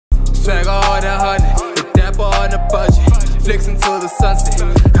Swag on the honey, the dapper on the budget. Flicks until the sunset.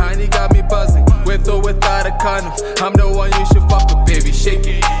 Honey got me buzzing, with or without a condom. I'm the one you should fuck with, baby. Shake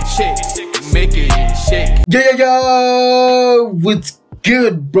it, make it, shake. Yo, what's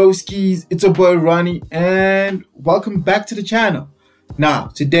good, broskies? It's your boy Ronnie, and welcome back to the channel. Now,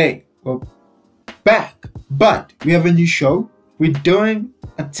 today we're back, but we have a new show. We're doing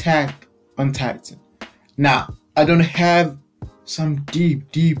Attack on Titan. Now, I don't have some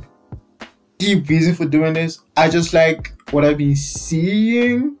deep reason for doing this. I just like what I've been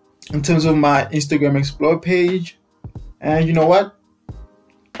seeing in terms of my Instagram Explore page, and you know what?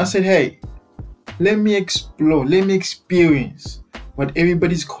 I said, hey, let me explore, let me experience what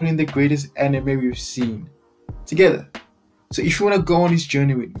everybody's calling the greatest anime we've seen together. So if you want to go on this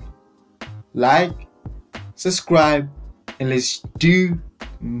journey with me, like, subscribe, and let's do the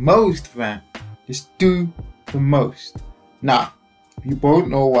most, man. Let's do the most. Now, you both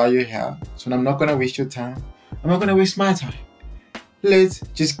know why you're here, so I'm not gonna waste your time. I'm not gonna waste my time. Let's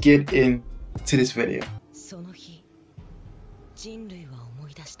just get into this video.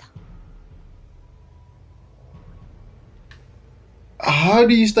 How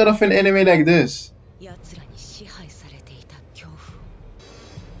do you start off an anime like this?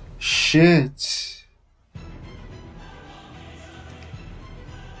 Shit.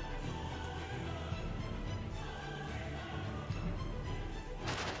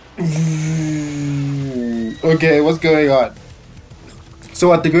 Okay, what's going on? So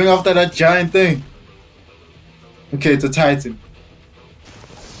what, they're going after that giant thing? Okay, it's a Titan.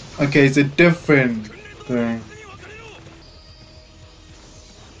 Okay, it's a different thing.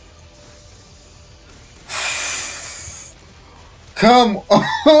 Come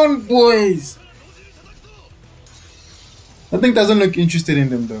on, boys! I think doesn't look interested in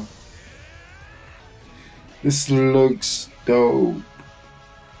them though. This looks dope.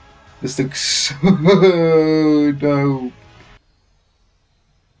 This looks so dope.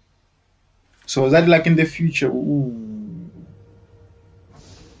 So is that like in the future? Ooh.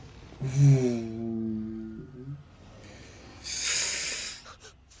 Ooh.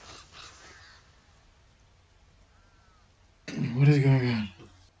 What is going on?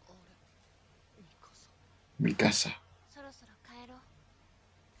 Mikasa.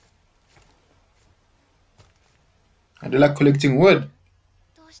 Are they like collecting wood?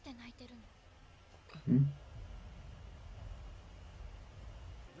 Hmm?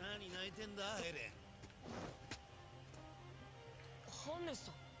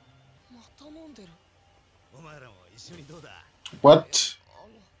 What?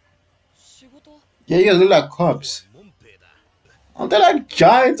 Yeah, you guys look like cops. Aren't they like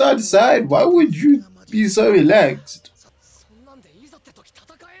giants outside? Why would you be so relaxed?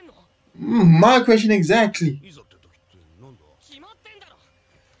 My question exactly.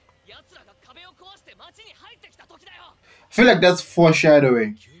 I feel like that's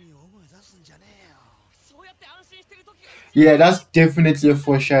foreshadowing. Yeah, that's definitely a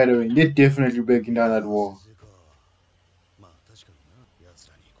foreshadowing. They're definitely breaking down that wall.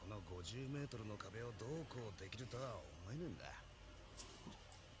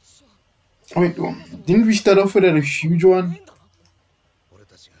 Wait, didn't we start off with a huge one?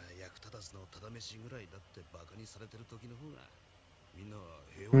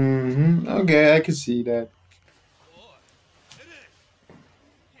 Okay, I can see that.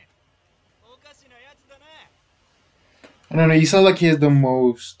 I don't know, he sounds like he has the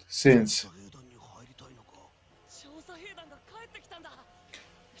most sense.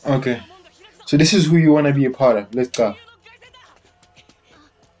 Okay, so this is who you want to be a part of. Let's go.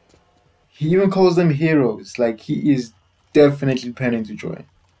 He even calls them heroes, like he is definitely planning to join.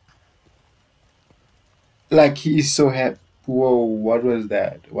 Like he is so happy. Whoa, what was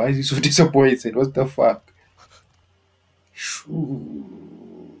that? Why is he so disappointed? What the fuck?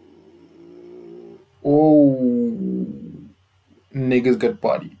 Oh, niggas got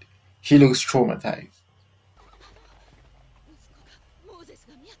bodied. He looks traumatized.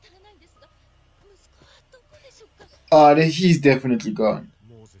 Oh, he's definitely gone.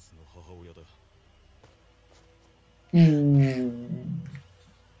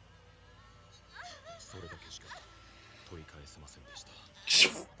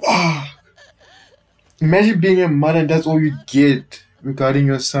 Imagine being a mother and that's all you get regarding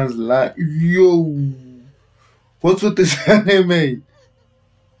your son's life. Yo, what's with this anime?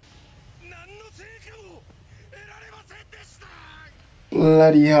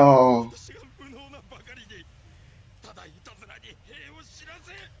 Bloody hell.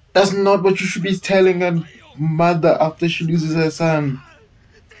 That's not what you should be telling a mother after she loses her son.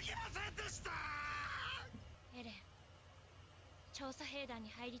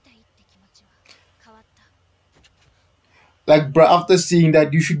 Like, bro, after seeing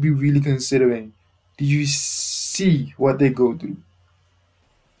that, you should be really considering. Do you see what they go through?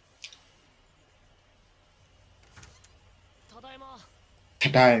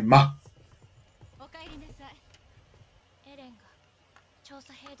 Tadaima.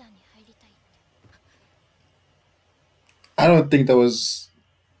 I don't think that was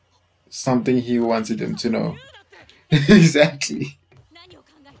something he wanted them to know. Exactly.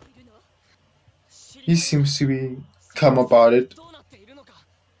 He seems to be calm about it.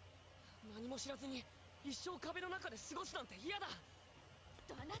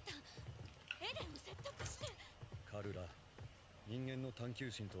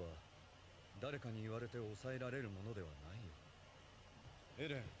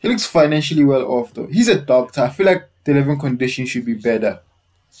 He looks financially well off though. He's a doctor. I feel like the living conditions should be better.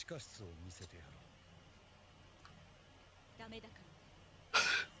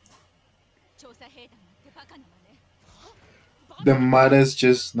 The mother's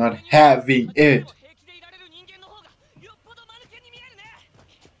just not having it.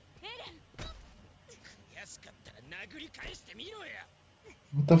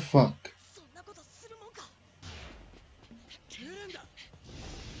 What the fuck?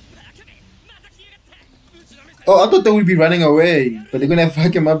 Oh, I thought they would be running away, but they're gonna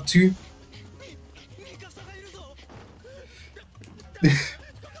fuck him up too.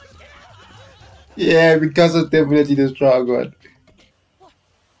 Yeah, because of definitely the strong one.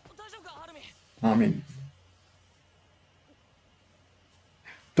 I mean,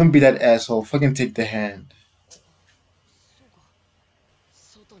 don't be that asshole. Fucking take the hand.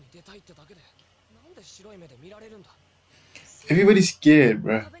 Everybody's scared,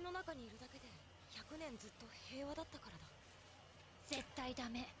 bruh.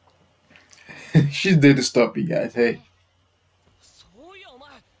 She's there to stop you guys, hey.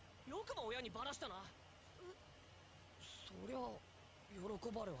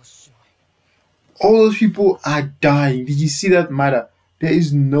 All those people are dying. Did you see that matter? There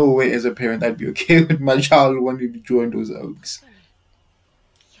is no way as a parent I'd be okay with my child wanting to join those oaks.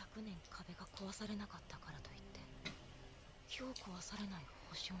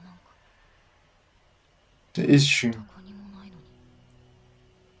 That is true.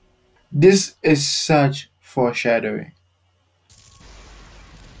 This is such foreshadowing.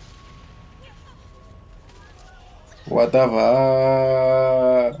 What the fuck?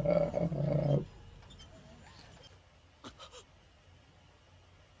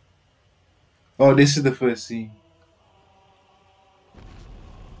 Oh, this is the first scene.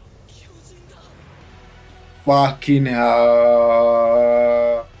 Fucking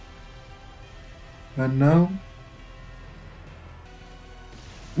hell. And now?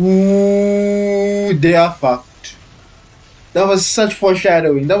 Ooh, they are fucked. That was such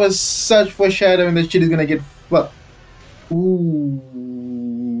foreshadowing. That was such foreshadowing that shit is gonna get fucked. Ooh.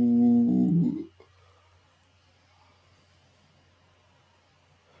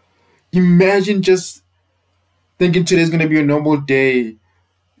 Imagine just thinking today's gonna be a normal day.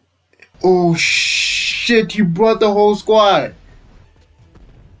 Oh shit, you brought the whole squad.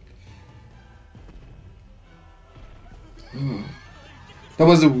 That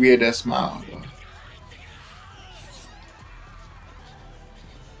was the weirdest smile though.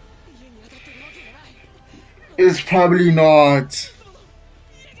 It's probably not.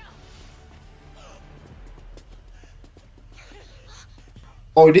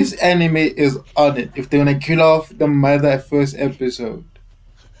 Oh, this anime is on it. If they're gonna kill off the mother at first episode.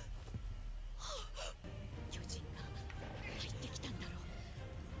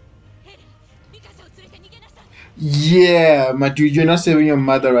 Yeah, my dude, you're not saving your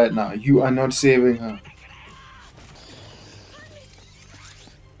mother right now. You are not saving her.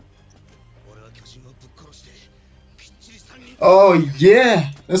 Oh yeah,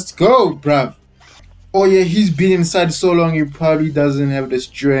 let's go, bruv. Oh yeah, he's been inside so long he probably doesn't have the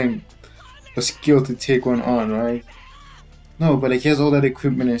strength or skill to take one on, right? No, but like he has all that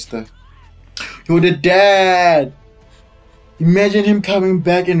equipment and stuff. Yo, the dad! Imagine him coming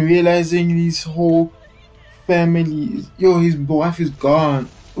back and realizing his whole family, yo, his wife is gone.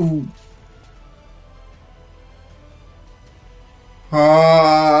 Ooh.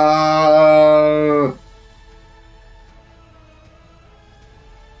 Ah.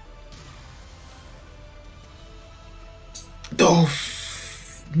 Oh,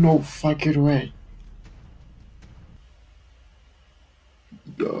 no fucking way.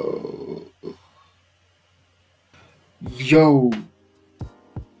 Yo.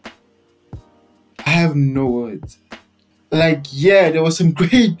 I have no words. Like, yeah, there was some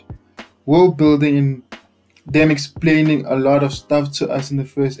great world building and them explaining a lot of stuff to us in the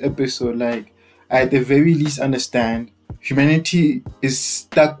first episode. Like, I at the very least understand humanity is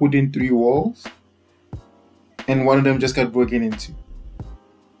stuck within 3 walls, and one of them just got broken into.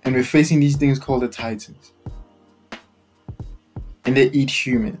 And we're facing these things called the Titans. And they eat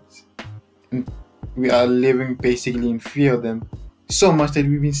humans. And we are living basically in fear of them, so much that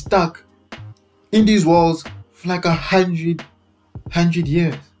we've been stuck in these walls for like 100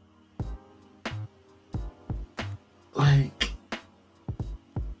 years. Like,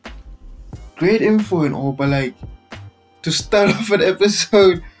 great info and all, but like, to start off an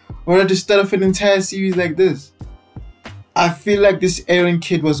episode or to start off an entire series like this, I feel like this Aaron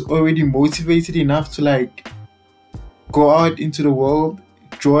kid was already motivated enough to like go out into the world,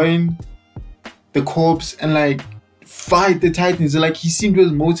 join the corps, and like fight the Titans. Like, he seemed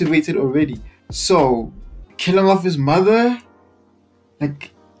was motivated already. So killing off his mother,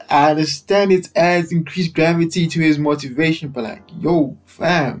 like, I understand it adds increased gravity to his motivation, but like, yo,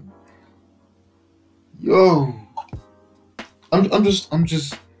 fam, yo, I'm just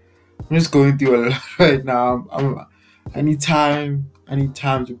going through a lot right now. I need time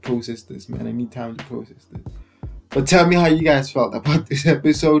to process this, man. I need time to process this. But tell me how you guys felt about this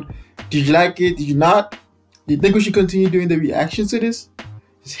episode. Did you like it? Did you not? Do you think we should continue doing the reactions to this?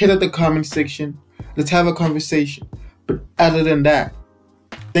 Just hit up the comment section. Let's have a conversation. But other than that,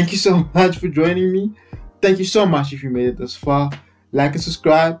 thank you so much for joining me. Thank you so much if you made it this far. Like and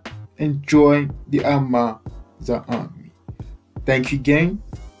subscribe and join the Amazon Army. Thank you, gang.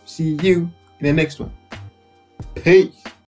 See you in the next one. Peace.